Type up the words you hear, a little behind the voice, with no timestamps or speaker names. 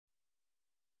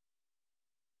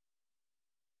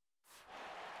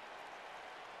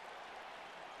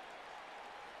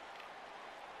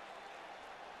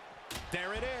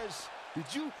There it is. Did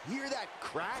you hear that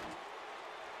crack?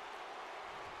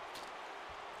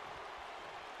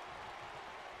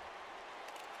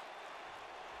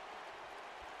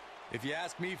 If you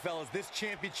ask me, fellas, this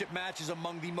championship match is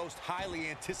among the most highly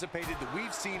anticipated that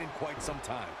we've seen in quite some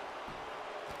time.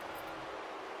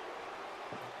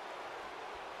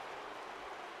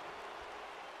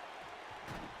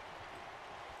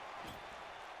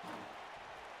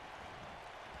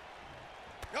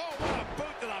 Oh, what a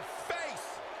boot to the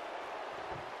face!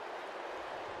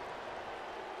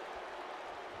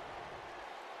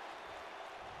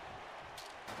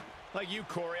 Like you,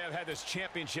 Corey, I've had this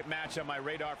championship match on my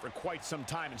radar for quite some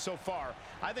time, and so far,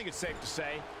 I think it's safe to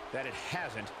say that it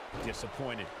hasn't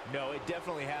disappointed. No, it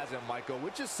definitely hasn't, Michael,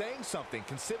 which is saying something,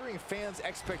 considering fans'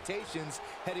 expectations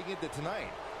heading into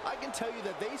tonight. I can tell you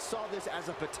that they saw this as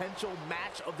a potential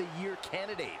match of the year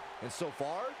candidate, and so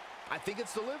far, I think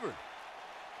it's delivered.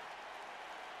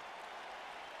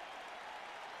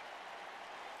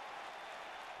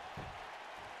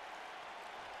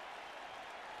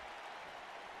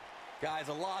 Guys,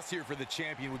 a loss here for the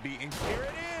champion would be incredible. Here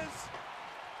it is!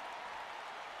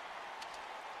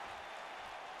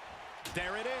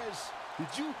 There it is!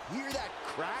 Did you hear that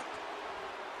crack?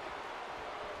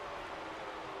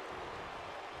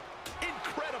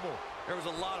 Incredible! There was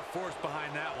a lot of force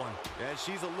behind that one. Yeah,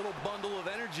 she's a little bundle of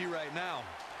energy right now.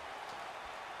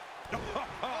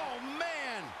 Oh,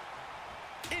 man!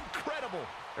 Incredible!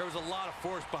 There was a lot of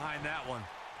force behind that one.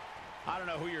 I don't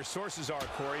know who your sources are,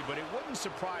 Corey, but it wouldn't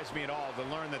surprise me at all to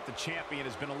learn that the champion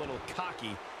has been a little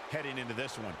cocky heading into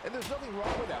this one. And there's nothing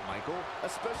wrong with that, Michael,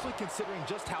 especially considering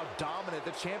just how dominant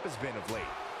the champ has been of late.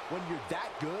 When you're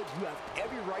that good, you have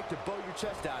every right to bow your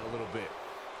chest out a little bit.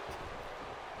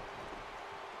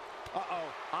 Uh-oh,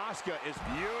 Asuka is...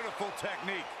 Beautiful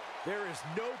technique. There is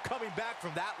no coming back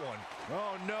from that one.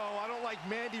 Oh, no, I don't like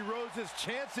Mandy Rose's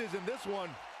chances in this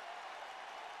one.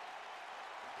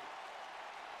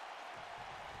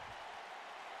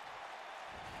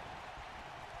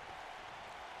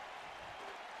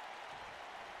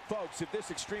 Folks, if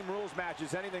this Extreme Rules match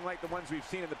is anything like the ones we've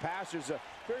seen in the past, there's a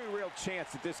very real chance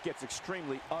that this gets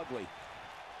extremely ugly.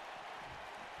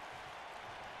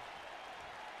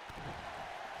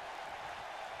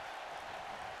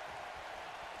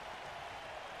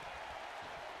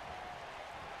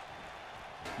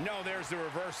 No, there's the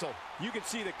reversal. You can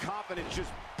see the confidence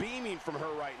just beaming from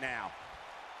her right now.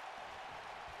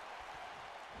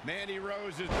 Mandy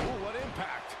Rose is... Ooh, what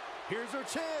impact. Here's her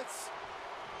chance.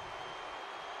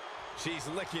 She's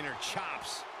licking her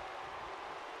chops.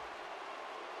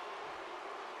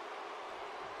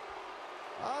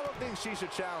 I don't think she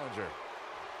should challenge her.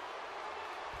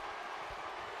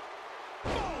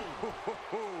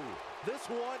 Oh! This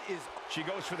one is... She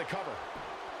goes for the cover.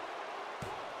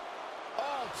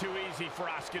 All too easy for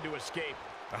Asuka to escape.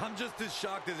 I'm just as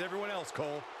shocked as everyone else,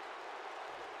 Cole.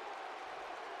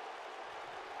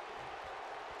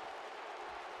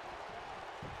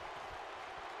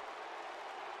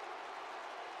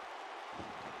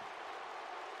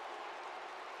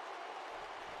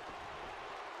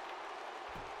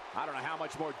 I don't know how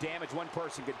much more damage one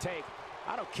person could take.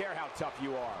 I don't care how tough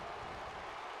you are.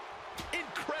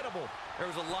 Incredible! There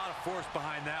was a lot of force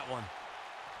behind that one.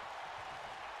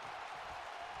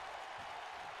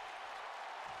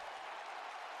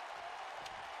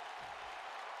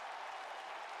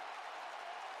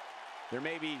 There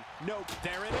may be no...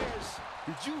 There it is!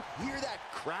 Did you hear that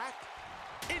crack?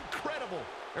 Incredible!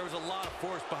 There was a lot of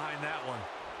force behind that one.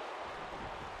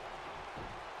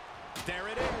 There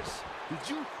it is! Did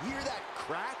you hear that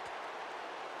crack?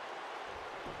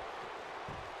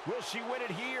 Will she win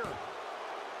it here?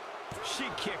 She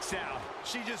kicks out.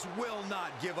 She just will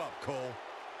not give up, Cole.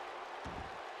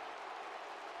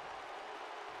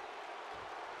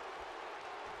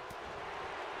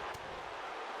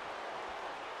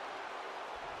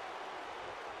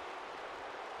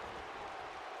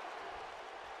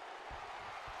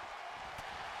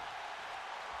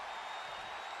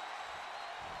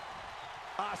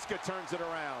 Asuka turns it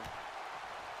around.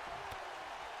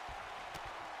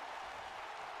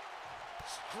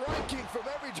 Striking from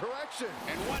every direction.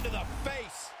 And one to the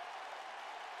face.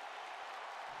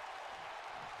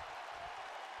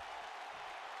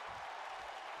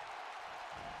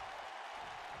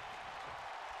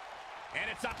 And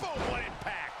it's a boom, what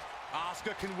impact.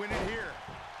 Asuka can win it here.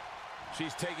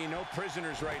 She's taking no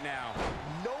prisoners right now.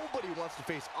 Nobody wants to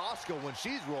face Asuka when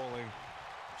she's rolling.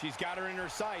 She's got her in her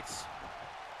sights.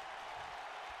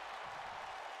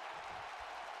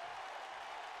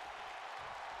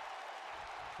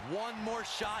 One more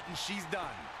shot and she's done.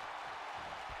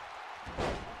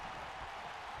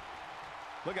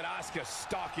 Look at Asuka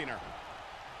stalking her.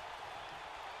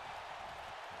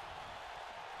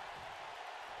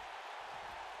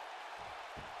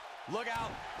 Look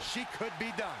out, she could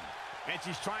be done. And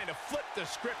she's trying to flip the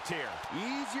script here.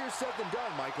 Easier said than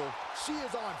done, Michael. She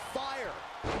is on fire.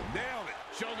 Nailed it.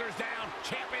 Shoulders down.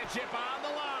 Championship on the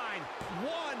line.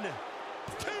 1,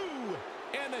 2,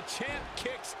 and the champ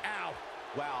kicks out.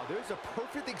 Wow, there's a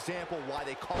perfect example why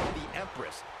they call her the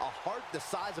Empress, a heart the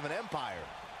size of an empire.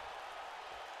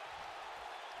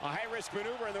 A high-risk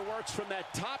maneuver in the works from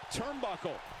that top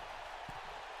turnbuckle.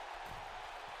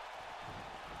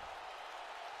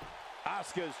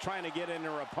 Asuka's trying to get in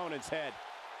her opponent's head.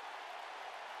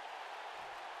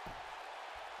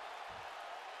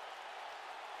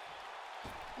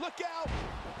 Look out!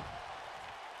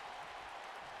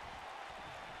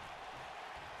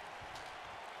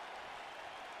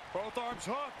 Both arms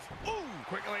hooked. Ooh,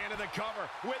 quickly into the cover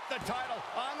with the title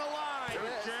on the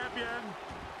line. Champion.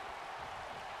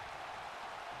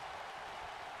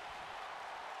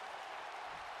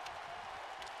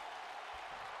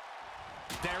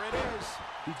 There it is.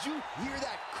 Did you hear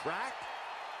that crack?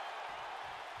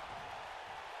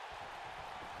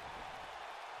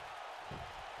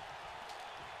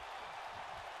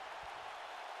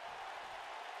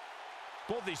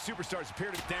 Both these superstars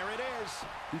appear to... There it is.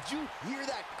 Did you hear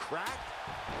that crack?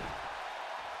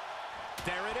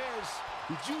 There it is.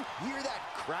 Did you hear that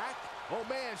crack? Oh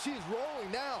man, she's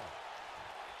rolling now.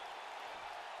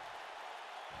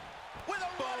 With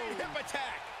a running hip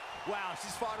attack. Wow,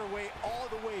 she's fought her way all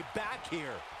the way back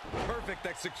here. Perfect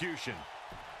execution.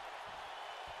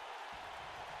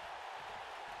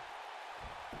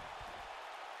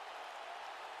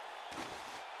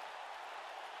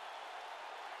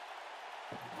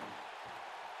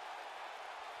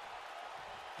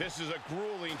 This is a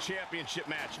grueling championship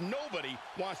match. Nobody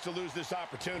wants to lose this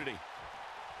opportunity.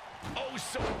 Oh,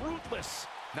 so ruthless.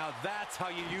 Now that's how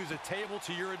you use a table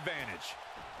to your advantage.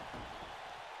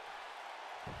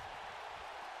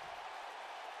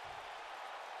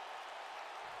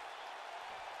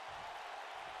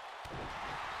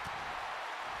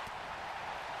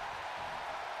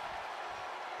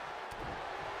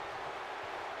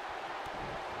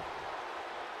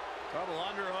 Double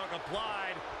underhook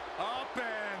applied. Up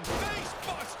and face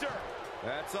buster.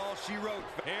 That's all she wrote.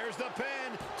 Here's the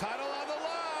pin. Title on the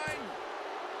line.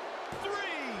 3.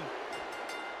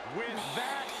 With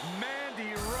that,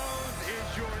 Mandy Rose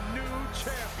is your new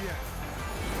champion.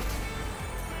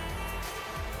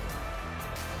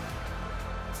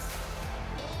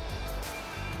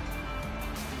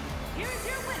 Here's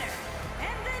your winner,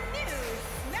 and the new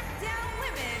Smackdown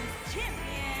Women's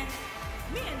Champion,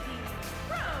 Mandy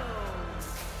Rose.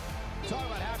 Talk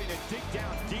about having to dig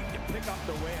down deep to pick up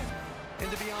the win. And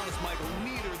to be honest, Michael,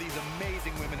 neither of these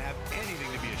amazing women have anything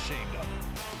to be ashamed of.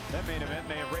 That main event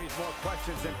may have raised more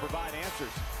questions than provide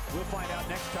answers. We'll find out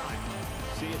next time.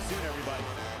 See you soon, everybody.